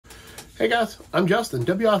Hey guys, I'm Justin,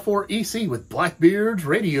 WI4EC with Blackbeard's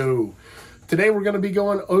Radio. Today we're going to be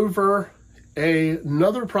going over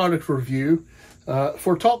another product review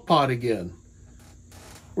for TalkPod again.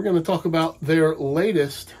 We're going to talk about their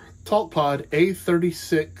latest TalkPod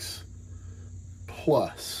A36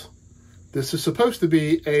 Plus. This is supposed to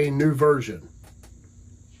be a new version.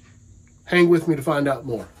 Hang with me to find out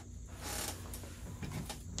more.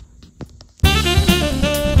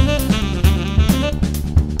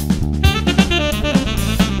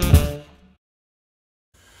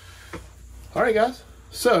 Alright guys,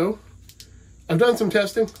 so I've done some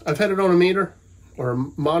testing. I've had it on a meter, or a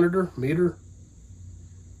monitor,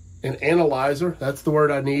 an analyzer, that's the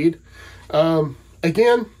word I need.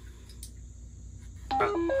 Again,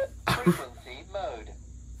 Frequency mode.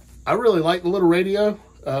 I really like the little radio.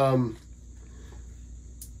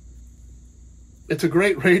 It's a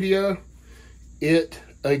great radio. It,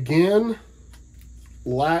 again,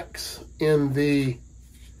 lacks in the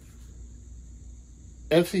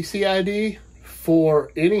FCC ID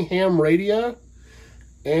for any ham radio,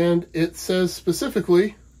 and it says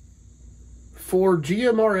specifically for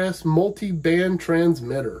GMRS multi-band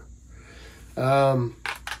transmitter. The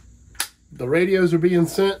radios are being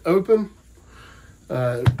sent open.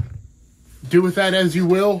 Do with that as you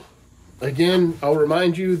will. Again, I'll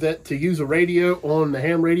remind you that to use a radio on the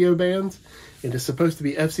ham radio bands, it is supposed to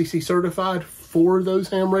be FCC certified for those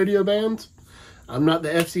ham radio bands. I'm not the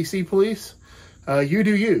FCC police. You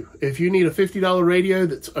do you. If you need a $50 radio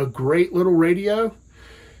that's a great little radio,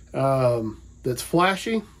 that's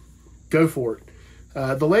flashy, go for it.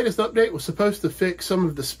 The latest update was supposed to fix some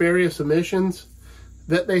of the spurious emissions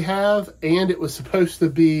that they have, and it was supposed to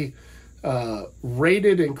be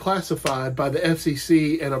rated and classified by the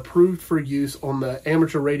FCC and approved for use on the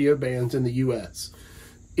amateur radio bands in the US.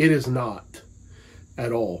 It is not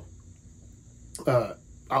at all.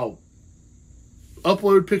 I'll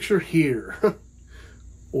upload picture here.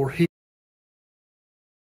 Or here,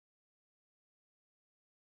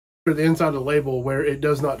 the inside of the label where it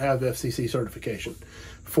does not have FCC certification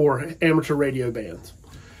for amateur radio bands.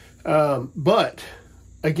 But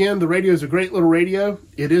again, the radio is a great little radio.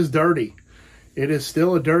 It is dirty. It is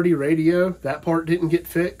still a dirty radio. That part didn't get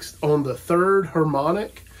fixed. On the third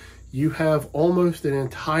harmonic, you have almost an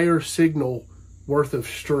entire signal worth of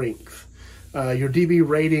strength. Your dB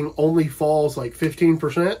rating only falls like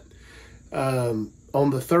 15%. On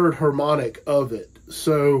the third harmonic of it.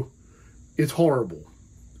 So it's horrible.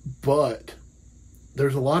 But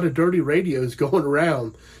there's a lot of dirty radios going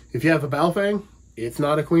around. If you have a Baofeng, it's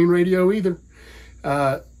not a clean radio either.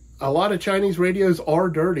 A lot of Chinese radios are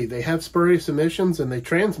dirty. They have spurious emissions and they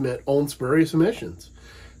transmit on spurious emissions.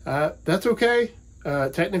 That's okay.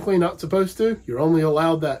 Technically not supposed to. You're only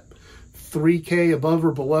allowed that 3K above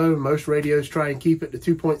or below. Most radios try and keep it to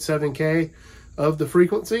 2.7K of the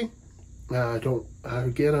frequency.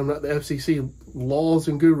 Again, I'm not the FCC laws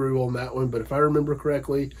and guru on that one, but if I remember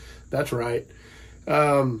correctly, that's right.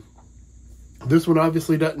 This one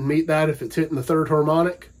obviously doesn't meet that if it's hitting the third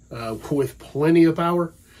harmonic with plenty of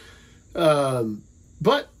power.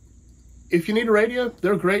 But if you need a radio,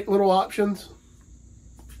 they're great little options.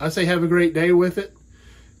 I say have a great day with it.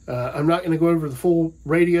 I'm not going to go over the full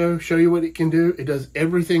radio, show you what it can do. It does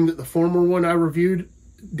everything that the former one I reviewed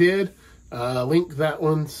did. Link that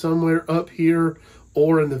one somewhere up here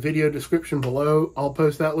or in the video description below. I'll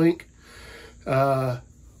post that link.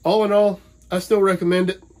 All in all, I still recommend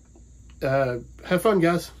it. Have fun,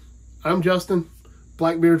 guys. I'm Justin,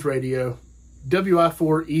 Blackbeard's Radio,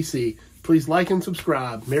 WI4EC. Please like and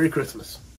subscribe. Merry Christmas.